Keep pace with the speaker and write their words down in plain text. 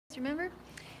Remember?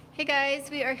 Hey guys,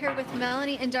 we are here with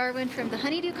Melanie and Darwin from the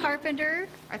Honeydew Carpenter.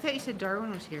 I thought you said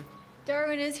Darwin was here.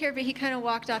 Darwin is here, but he kind of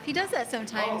walked off. He does that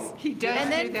sometimes. Oh, he does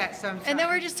do that sometimes. And then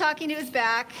we're just talking to his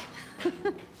back.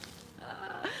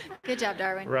 Good job,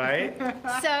 Darwin. Right?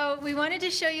 So we wanted to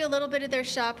show you a little bit of their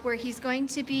shop where he's going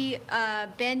to be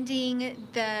bending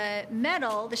the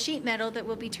metal, the sheet metal that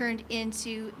will be turned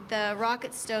into the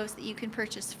rocket stoves that you can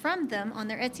purchase from them on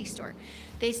their Etsy store.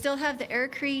 They still have the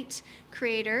Aircrete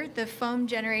Creator, the foam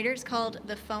generator. It's called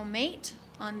the Foam Mate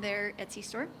on their Etsy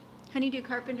store. Honeydew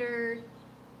Carpenter.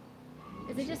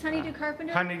 Is it just Honeydew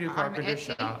Carpenter? Honeydew Carpenter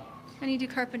Shop. Honeydew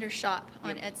Carpenter Shop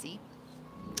on Etsy.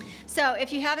 So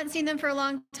if you haven't seen them for a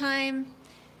long time,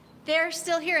 they're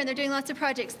still here and they're doing lots of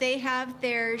projects. They have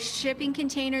their shipping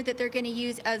container that they're going to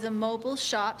use as a mobile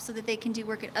shop so that they can do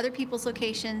work at other people's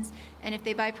locations. And if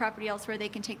they buy property elsewhere, they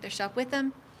can take their shop with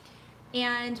them.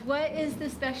 And what is the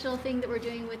special thing that we're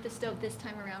doing with the stove this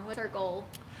time around? What's our goal?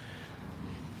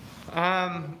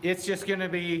 It's just going to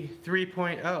be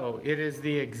 3.0. It is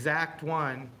the exact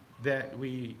one that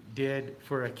we did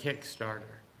for a Kickstarter.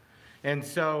 And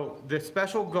so the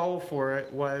special goal for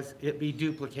it was it be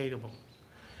duplicatable.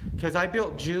 Because I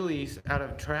built Julie's out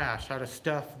of trash, out of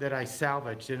stuff that I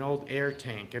salvaged, an old air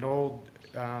tank, an old,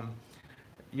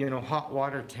 hot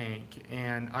water tank,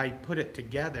 and I put it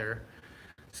together.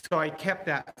 So I kept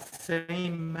that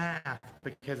same math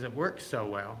because it works so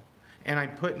well. And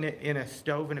I'm putting it in a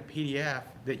stove and a PDF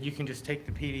that you can just take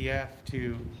the PDF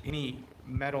to any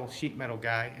sheet metal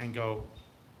guy and go,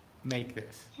 make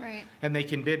this. Right. And they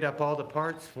can bid up all the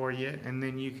parts for you, and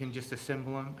then you can just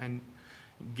assemble them and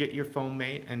get your foam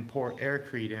mate and pour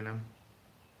Aircrete in them.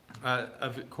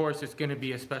 Of course, it's going to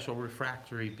be a special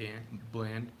refractory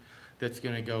blend that's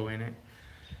going to go in it.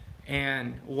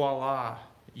 And voila,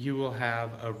 you will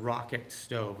have a rocket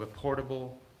stove, a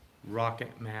portable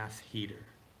rocket mass heater.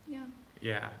 Yeah.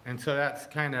 Yeah, and so that's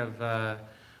kind of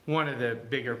one of the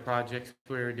bigger projects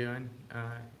we're doing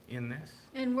in this.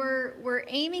 And we're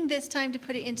aiming this time to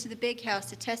put it into the big house,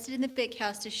 to test it in the big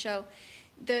house to show.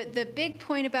 The big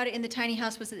point about it in the tiny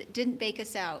house was that it didn't bake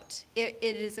us out. It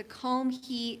is a calm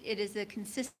heat. It is a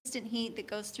consistent heat that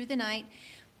goes through the night.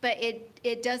 But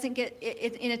it doesn't get,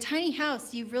 in a tiny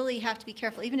house, you really have to be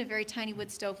careful. Even a very tiny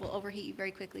wood stove will overheat you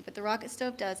very quickly, but the rocket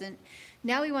stove doesn't.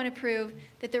 Now we want to prove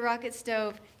that the rocket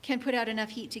stove can put out enough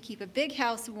heat to keep a big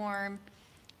house warm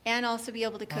and also be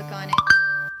able to cook on it.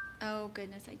 Oh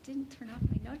goodness, I didn't turn off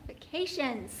my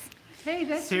notifications. Hey,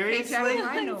 that's seriously?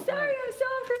 I'm sorry, I'm so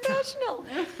unprofessional.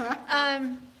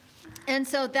 And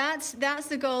so that's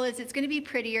the goal. Is it's going to be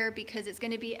prettier because it's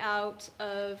going to be out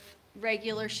of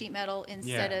regular sheet metal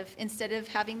instead of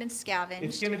having been scavenged.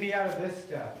 It's going to be out of this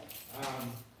stuff.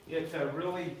 It's a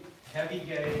really heavy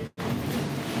gauge,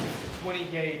 20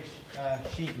 gauge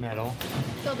sheet metal.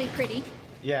 So it'll be pretty.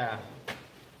 Yeah.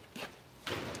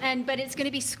 But it's going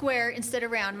to be square instead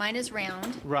of round. Mine is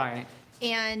round. Right.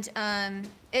 And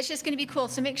it's just going to be cool.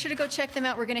 So make sure to go check them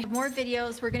out. We're going to have more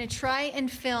videos. We're going to try and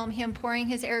film him pouring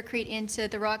his Aircrete into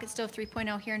the Rocket Stove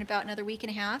 3.0 here in about another week and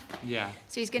a half. Yeah.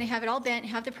 So he's going to have it all bent,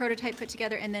 have the prototype put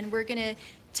together, and then we're going to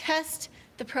test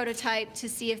the prototype to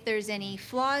see if there's any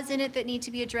flaws in it that need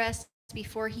to be addressed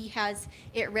before he has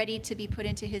it ready to be put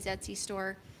into his Etsy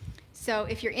store. So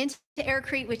if you're into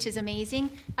Aircrete, which is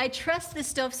amazing, I trust the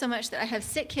stove so much that I have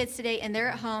sick kids today and they're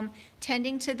at home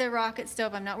tending to the rocket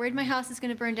stove. I'm not worried my house is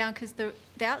going to burn down because the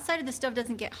outside of the stove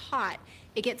doesn't get hot.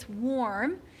 It gets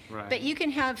warm, right. But you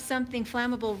can have something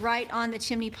flammable right on the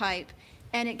chimney pipe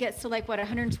and it gets to like, what,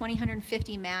 120,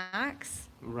 150 max?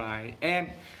 Right.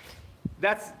 And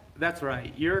that's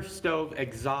right. Your stove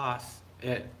exhausts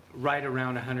at right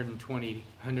around 120,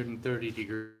 130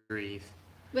 degrees.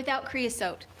 Without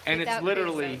creosote. And without it's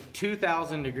literally creosote.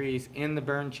 2,000 degrees in the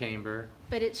burn chamber.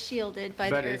 But it's shielded by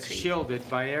the Aircrete. But it's shielded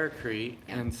by Aircrete.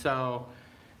 Yeah. And so,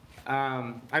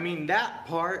 I mean, that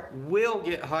part will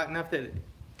get hot enough that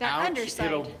that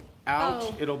underside.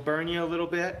 It'll burn you a little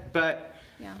bit. But,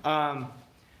 yeah. But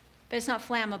it's not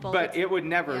flammable. But it would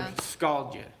never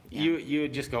scald you. Yeah. You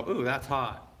would just go, ooh, that's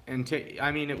hot.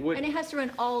 I mean, it would. And it has to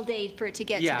run all day for it to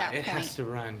get to that point. Yeah, it has to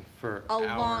run for a hours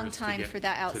long time for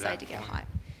that outside to get hot.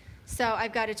 So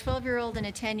I've got a 12-year-old and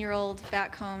a 10-year-old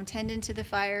back home tending to the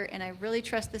fire, and I really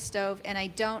trust the stove. And I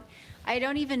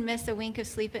don't even miss a wink of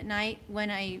sleep at night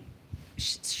when I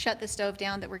shut the stove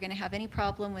down that we're going to have any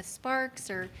problem with sparks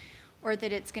or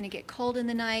that it's going to get cold in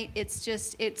the night.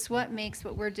 It's what makes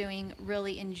what we're doing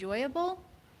really enjoyable.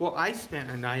 Well, I spent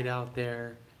a night out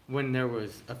there when there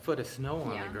was a foot of snow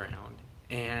on the ground,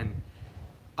 and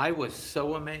I was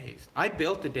so amazed. I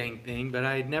built the dang thing, but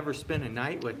I had never spent a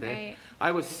night with it. Right.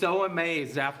 I was so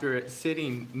amazed after it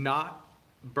sitting not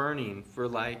burning for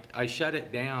like, I shut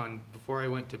it down before I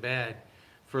went to bed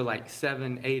for like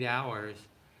 7-8 hours.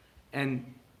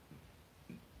 And,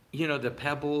 you know, the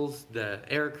pebbles, the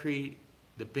aircrete,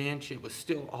 the bench, it was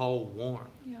still all warm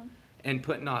Yeah. and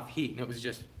putting off heat. And it was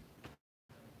just,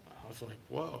 I was like,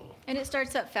 whoa. And it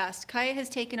starts up fast. Kaya has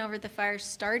taken over the fire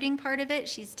starting part of it.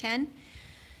 She's 10.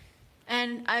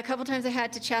 And a couple times I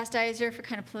had to chastise her for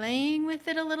kind of playing with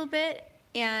it a little bit.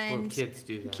 And Well, kids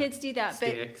do that. Kids do that. But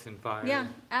Sticks and fire. yeah,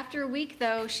 after a week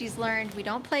though, she's learned we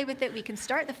don't play with it. We can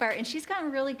start the fire. And she's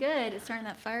gotten really good at starting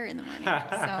that fire in the morning.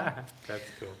 So. That's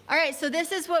cool. All right, so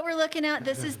this is what we're looking at.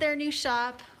 This is their new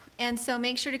shop. And so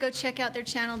make sure to go check out their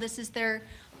channel. This is their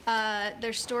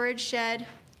storage shed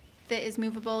that is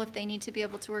movable if they need to be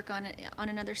able to work on it on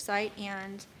another site.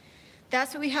 And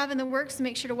that's what we have in the works. So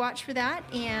make sure to watch for that.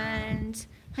 And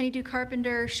Honeydew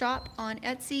Carpenter shop on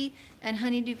Etsy and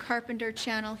Honeydew Carpenter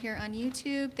channel here on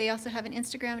YouTube. They also have an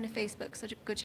Instagram and a Facebook, so go check